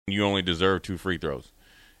You only deserve 2 free throws.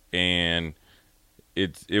 And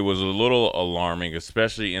it was a little alarming,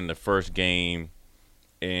 especially in the first game.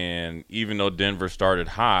 And even though Denver started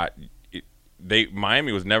hot,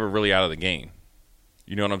 Miami was never really out of the game.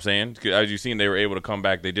 You know what I'm saying? As you've seen, they were able to come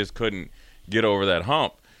back. They just couldn't get over that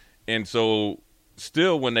hump. And so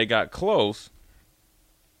still when they got close,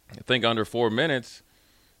 I think under 4 minutes,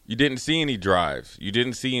 you didn't see any drives. You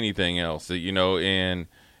didn't see anything else, and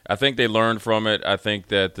I think they learned from it. I think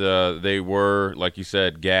that they were, like you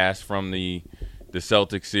said, gassed from the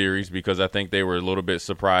Celtics series because I think they were a little bit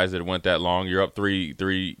surprised that it went that long. You're up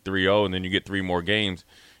 3-0, and then you get 3 more games.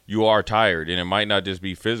 You are tired, and it might not just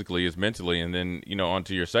be physically, it's mentally. And then,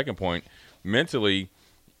 onto your second point, mentally,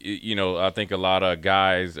 I think a lot of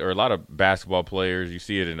guys or a lot of basketball players, you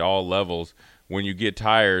see it at all levels, when you get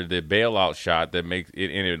tired, the bailout shot that makes it,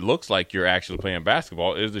 and it looks like you're actually playing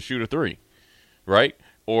basketball, is to shoot a 3, right?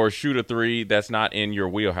 Or shoot a 3 that's not in your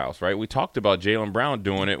wheelhouse, right? We talked about Jaylen Brown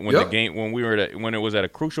doing it when when it was at a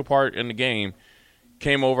crucial part in the game,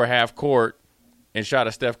 came over half court and shot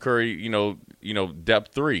a Steph Curry,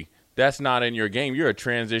 depth 3. That's not in your game. You're a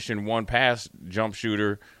transition 1 pass jump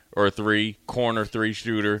shooter or 3 corner 3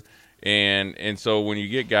 shooter, and so when you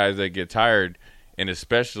get guys that get tired, and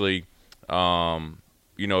especially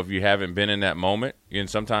if you haven't been in that moment, and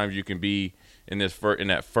sometimes you can be in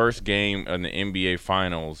that first game in the NBA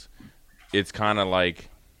Finals, it's kind of like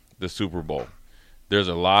the Super Bowl. There's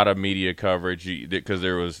a lot of media coverage because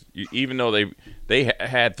there was, even though they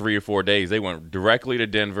had 3 or 4 days, they went directly to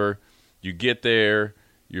Denver. You get there,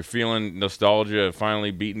 you're feeling nostalgia of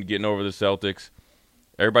finally getting over the Celtics.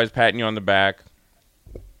 Everybody's patting you on the back.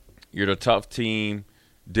 You're the tough team.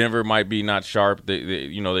 Denver might be not sharp.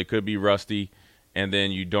 They could be rusty, and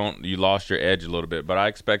then you lost your edge a little bit. But I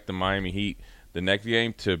expect the Miami Heat the next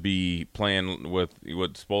game to be playing with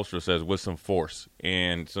what Spoelstra says, with some force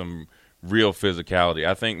and some real physicality.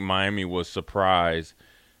 I think Miami was surprised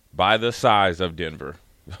by the size of Denver,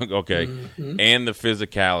 okay, and the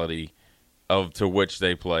physicality to which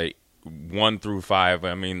they play 1 through 5.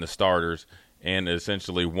 I mean the starters, and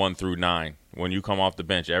essentially 1 through 9. When you come off the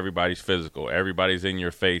bench, everybody's physical, everybody's in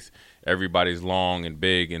your face, everybody's long and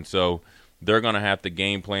big, and so they're going to have to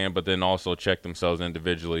game plan, but then also check themselves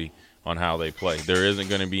individually on how they play. There isn't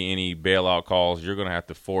going to be any bailout calls. You're going to have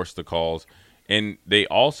to force the calls. And they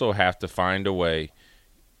also have to find a way,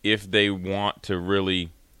 if they want to really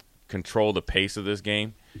control the pace of this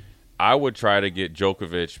game, I would try to get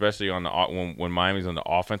Djokovic, especially on when Miami's on the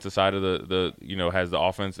offensive side of has the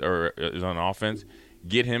offense or is on offense,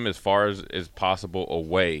 get him as far as possible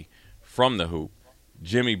away from the hoop.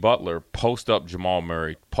 Jimmy Butler, post up Jamal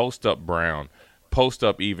Murray, post up Brown, post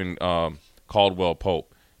up even Caldwell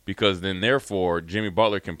Pope, because then therefore Jimmy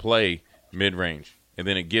Butler can play mid-range, and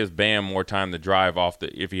then it gives Bam more time to drive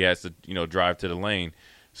if he has to drive to the lane.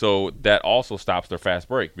 So that also stops their fast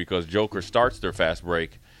break, because Joker starts their fast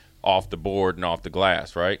break off the board and off the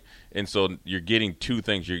glass, right? And so you're getting 2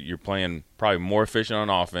 things. You're playing probably more efficient on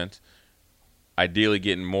offense, ideally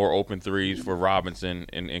getting more open threes for Robinson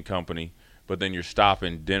and company, but then you're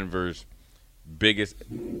stopping Denver's biggest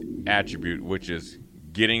attribute, which is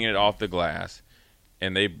getting it off the glass.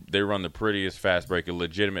 And they run the prettiest fast break, a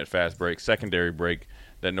legitimate fast break, secondary break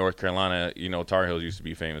that North Carolina, Tar Heels used to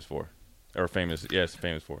be famous for. Famous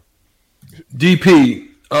for. DP,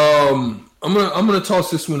 I'm gonna toss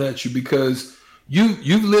this one at you, because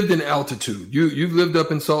you've lived in altitude. You've lived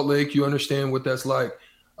up in Salt Lake. You understand what that's like.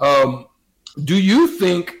 Do you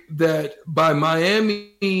think that by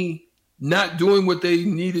Miami not doing what they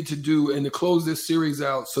needed to do and to close this series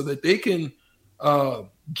out so that they can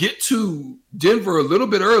get to Denver a little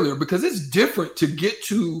bit earlier, because it's different to get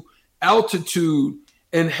to altitude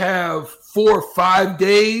and have 4 or 5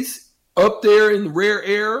 days up there in the rare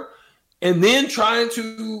air, and then trying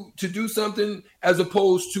to do something, as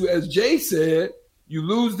opposed to, as Jay said, you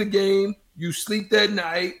lose the game, you sleep that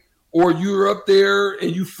night, or you're up there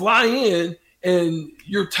and you fly in and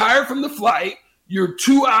you're tired from the flight, you're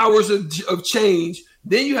 2 hours of change,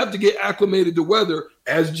 then you have to get acclimated to weather.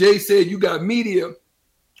 As Jay said, you got media.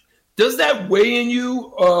 Does that weigh in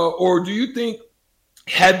you, or do you think,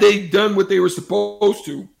 had they done what they were supposed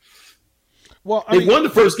to? Well, they won the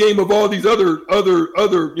first game of all these other.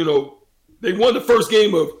 They won the first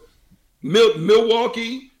game of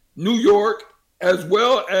Milwaukee, New York, as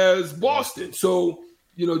well as Boston. So,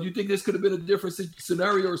 do you think this could have been a different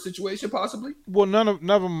scenario or situation, possibly? Well, none of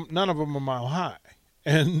them are Mile High.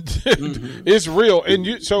 And it's real.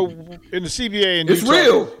 And so in the CBA in Utah, it's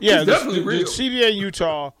real. Yeah, it's definitely real. The CBA in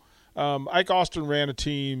Utah, Ike Austin ran a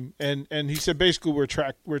team, and he said basically we're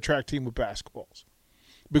a track team with basketballs.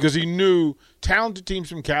 because he knew talented teams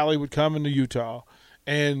from Cali would come into Utah,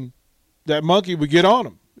 and that monkey would get on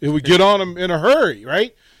him. It would get on him in a hurry,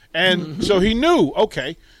 right? And so he knew,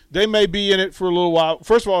 okay, they may be in it for a little while.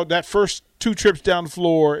 First of all, that first 2 trips down the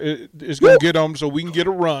floor is going to get them so we can get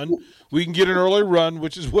a run. We can get an early run,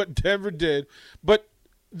 which is what Denver did. But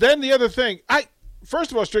then the other thing,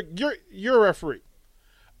 first of all, Strick, you're a referee.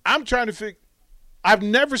 I'm trying to figure. I've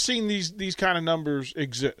never seen these kind of numbers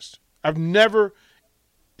exist. I've never,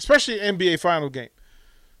 especially an NBA final game.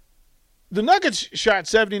 The Nuggets shot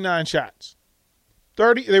 79 shots.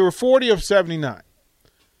 30. They were 40 of 79.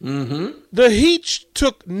 Mm-hmm. The Heat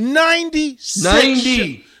took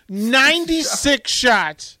 96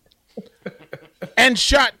 shots and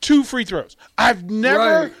shot 2 free throws. I've never.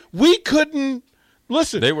 Right. We couldn't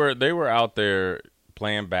listen. They were out there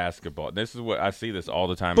playing basketball. This is what I see this all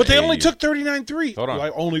the time. But they only took 39 threes. Hold on.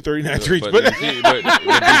 Like only 39 threes. But But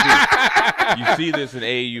you see this in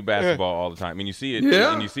AAU basketball all the time. I mean, you see it,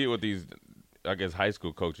 and you see it with these, I guess, high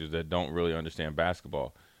school coaches that don't really understand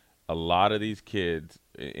basketball. A lot of these kids,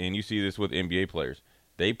 and you see this with NBA players,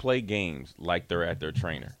 they play games like they're at their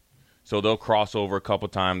trainer. So they'll cross over a couple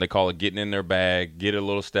times. They call it getting in their bag, get a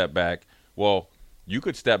little step back. Well, you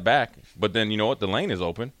could step back, but then you know what? The lane is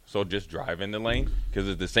open, so just drive in the lane because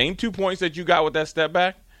it's the same 2 points that you got with that step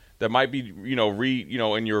back that might be, in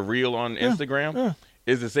your reel on Instagram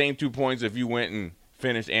is the same 2 points if you went and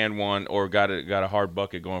finished and won or got a hard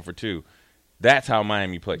bucket going for 2. That's how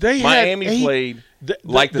Miami played. Miami played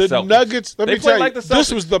like the Celtics. Nuggets. Let me tell you, like the Celtics.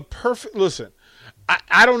 This was the perfect. Listen,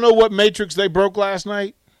 I don't know what matrix they broke last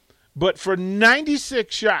night, but for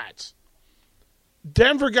 96 shots,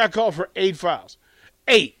 Denver got called for 8 fouls.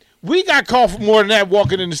 8. We got called for more than that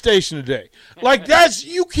walking in the station today. Like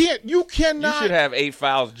you cannot. You should have 8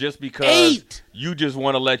 fouls just because 8. You just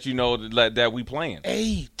want to let you know that we playing.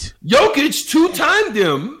 8. Jokic 2-timed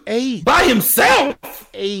them 8 by himself.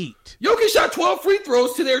 8. Jokic shot 12 free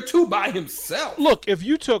throws to their 2 by himself. Look, if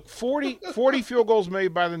you took 40 field goals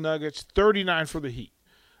made by the Nuggets, 39 for the Heat.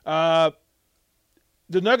 The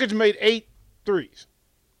Nuggets made 8 threes.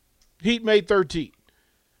 Heat made 13.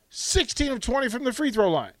 16 of 20 from the free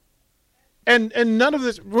throw line. And none of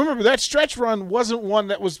this – remember, that stretch run wasn't one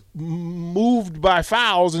that was moved by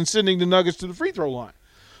fouls and sending the Nuggets to the free throw line.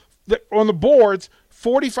 On the boards,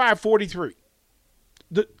 45-43.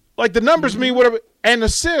 The numbers mean whatever – and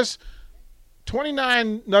assists,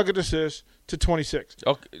 29 Nugget assists to 26.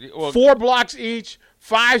 Okay, well, 4 blocks each,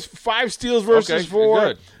 five steals versus 4.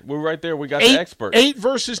 Good. We're right there. We got the expert. 8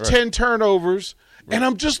 versus 10 turnovers. Right. And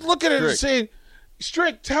I'm just looking at it and saying –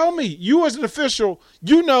 Strick, tell me, you as an official,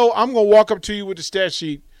 I'm going to walk up to you with the stat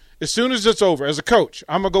sheet as soon as it's over. As a coach,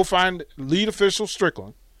 I'm going to go find lead official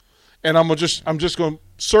Strickland, and I'm just going to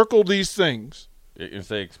circle these things. And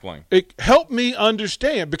say explain. It help me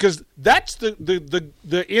understand because that's the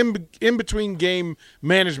in between game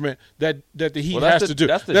management that the Heat has to do.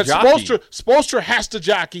 That's the that jockey. Spoelstra has to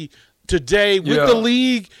jockey today with the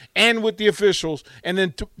league and with the officials, and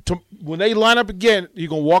then when they line up again, you're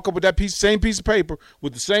going to walk up with that same piece of paper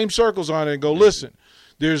with the same circles on it and go, listen,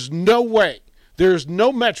 there's no way, there's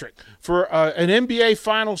no metric for an NBA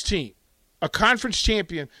Finals team, a conference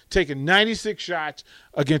champion, taking 96 shots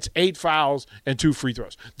against 8 fouls and 2 free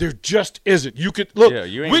throws. There just isn't. You could look. Yeah,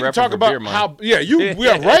 you ain't we can talk about how. Yeah,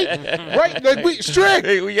 right. Like Strick.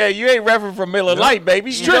 Yeah, you ain't referring from Miller Lite,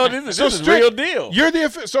 baby. Strick, this is real deal. You're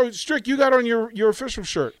so Strick. You got on your official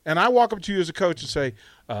shirt, and I walk up to you as a coach and say,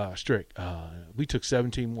 Strick, we took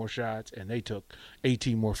 17 more shots and they took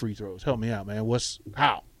 18 more free throws. Help me out, man.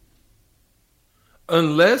 How?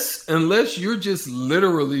 Unless you're just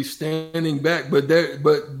literally standing back, but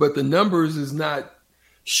the numbers is not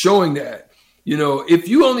showing that. If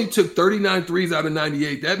you only took 39 threes out of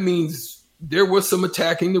 98, that means there was some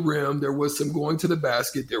attacking the rim, there was some going to the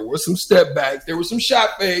basket, there was some step backs, there was some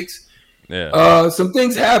shot fakes. Yeah. Some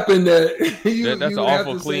things happened that that's an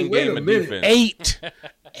awful clean game of defense. 8.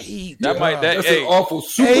 That's an awful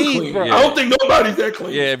super clean. Bro. I don't think nobody's that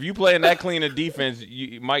clean. Yeah, if you playing that clean of defense,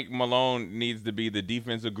 Mike Malone needs to be the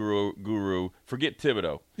defensive guru. Forget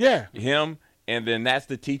Thibodeau. Yeah. Him, and then that's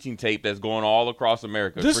the teaching tape that's going all across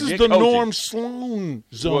America. This Forget is the coaching. Norm Sloan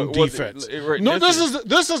zone defense.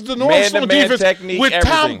 This is the Norm man-to-man Sloan defense technique, with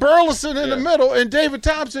everything. Tom Burleson in the middle and David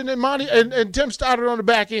Thompson and and Tim Stoddard on the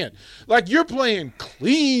back end. Like you're playing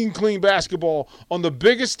clean basketball on the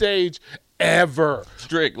biggest stage ever.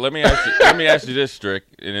 Strick, let me ask you this, Strick,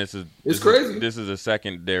 and it's crazy. This is a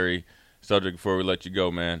secondary subject before we let you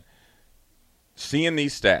go, man. Seeing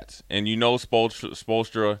these stats, and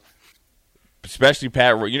Spoelstra especially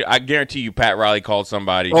Pat. I guarantee you, Pat Riley called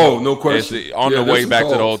somebody. Oh, no question. On the way back to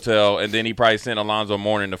the calls. hotel, and then he probably sent Alonzo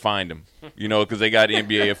Mourning to find him. Because they got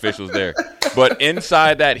NBA officials there. But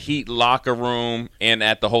inside that Heat locker room and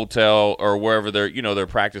at the hotel or wherever their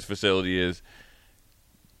practice facility is,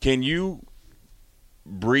 can you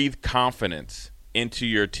breathe confidence into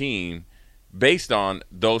your team based on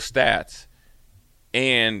those stats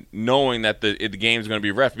and knowing that the game's going to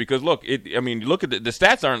be ref? Because look, look at the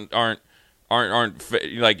stats aren't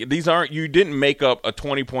like these aren't. You didn't make up a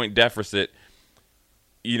 20-point deficit.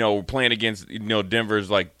 Playing against Denver's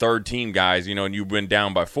like third team guys. And you've been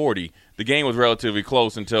down by 40. The game was relatively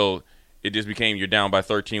close until it just became you're down by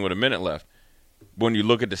 13 with a minute left. When you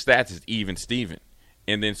look at the stats, it's even Steven.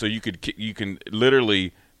 And then so you can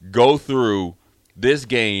literally go through this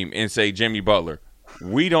game and say, Jimmy Butler,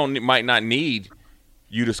 we might not need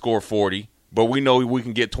you to score 40, but we know we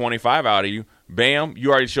can get 25 out of you. Bam,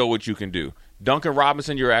 you already show what you can do. Duncan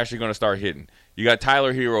Robinson, you're actually going to start hitting. You got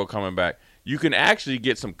Tyler Hero coming back. You can actually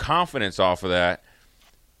get some confidence off of that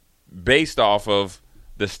based off of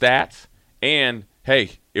the stats. And,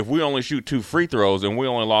 hey, if we only shoot 2 free throws and we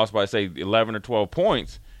only lost by, say, 11 or 12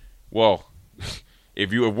 points, well – if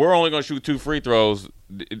we're only going to shoot 2 free throws,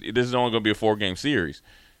 this is only going to be a 4-game series.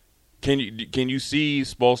 Can you see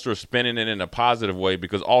Spoelstra spinning it in a positive way?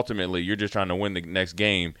 Because ultimately, you're just trying to win the next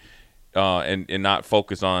game, and not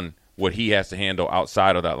focus on what he has to handle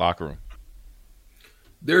outside of that locker room.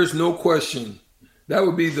 There's no question. That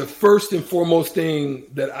would be the first and foremost thing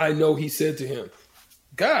that I know he said to him.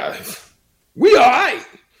 Guys, we all right.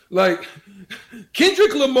 Like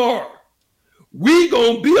Kendrick Lamar, we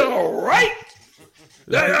gonna be all right.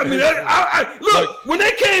 Look, when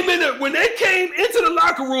they came into the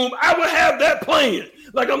locker room, I would have that playing.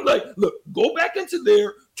 Like, I'm like, look, go back into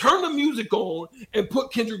there, turn the music on, and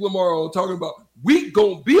put Kendrick Lamar on, talking about we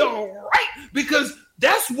gonna be all right, because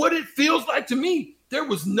that's what it feels like to me. There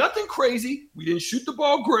was nothing crazy. We didn't shoot the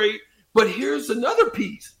ball great, but here's another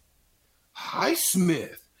piece.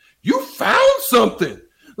 Highsmith, you found something.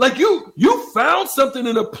 Like you found something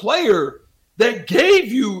in a player that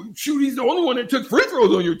gave you, he's the only one that took free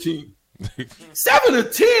throws on your team. 7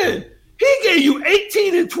 of 10. He gave you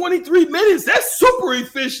 18 and 23 minutes. That's super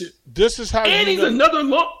efficient. This is how and he's another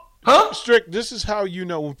long, huh? Strick, this is how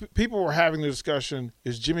when people were having the discussion,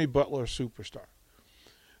 is Jimmy Butler a superstar?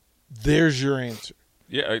 There's your answer.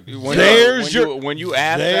 Yeah, when you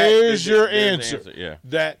ask there's that, your there's answer.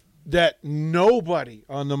 Yeah. That nobody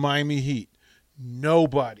on the Miami Heat,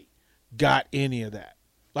 nobody got any of that.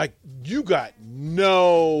 Like, you got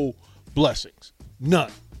no blessings. None.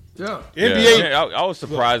 Yeah. NBA. Yeah, I was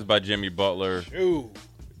surprised by Jimmy Butler. Ooh.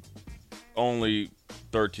 Only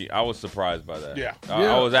 13. I was surprised by that. Yeah.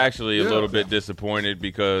 I was actually a little bit disappointed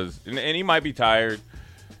because, and he might be tired,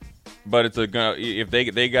 but if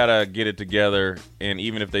they gotta get it together, and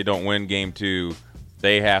even if they don't win Game 2,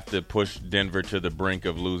 they have to push Denver to the brink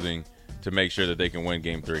of losing to make sure that they can win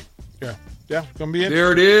Game 3. Yeah. It's gonna be interesting.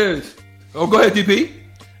 There it is. Oh, go ahead, DP.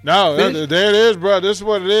 No, there it is, bro. This is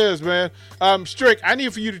what it is, man. Strick, I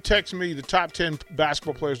need for you to text me the top 10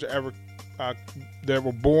 basketball players that ever that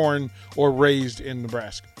were born or raised in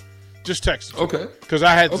Nebraska. Just text it. Okay. Because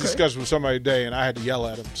I had to discuss with somebody today, and I had to yell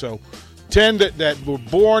at them. So 10 that were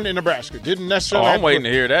born in Nebraska. Didn't necessarily. I'm waiting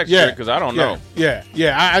to hear that, Strick, because I don't know. Yeah.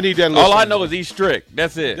 I need that list. All I know is he's strict.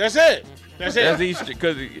 That's it. That's it. That's East,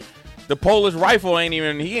 because the Polish rifle ain't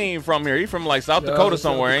even from here. He's from like South Dakota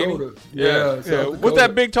somewhere, ain't he? Yeah. What's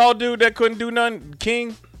that big tall dude that couldn't do nothing?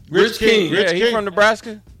 King? Rich King. Yeah, he's from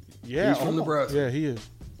Nebraska. Yeah, he's from Nebraska. Yeah, he is.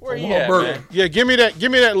 Where he at, man? Yeah, give me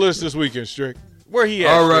that list this weekend, Strick. Where he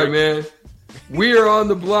at? All right, Strick? man. We are on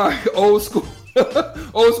the block. Old school.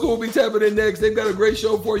 Old school will be tapping in next. They've got a great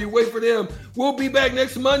show for you. Wait for them. We'll be back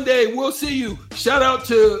next Monday. We'll see you. Shout out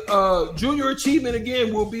to Junior Achievement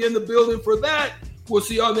again. We'll be in the building for that. We'll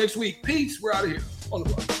see y'all next week. Peace. We're out of here on the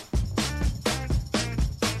block.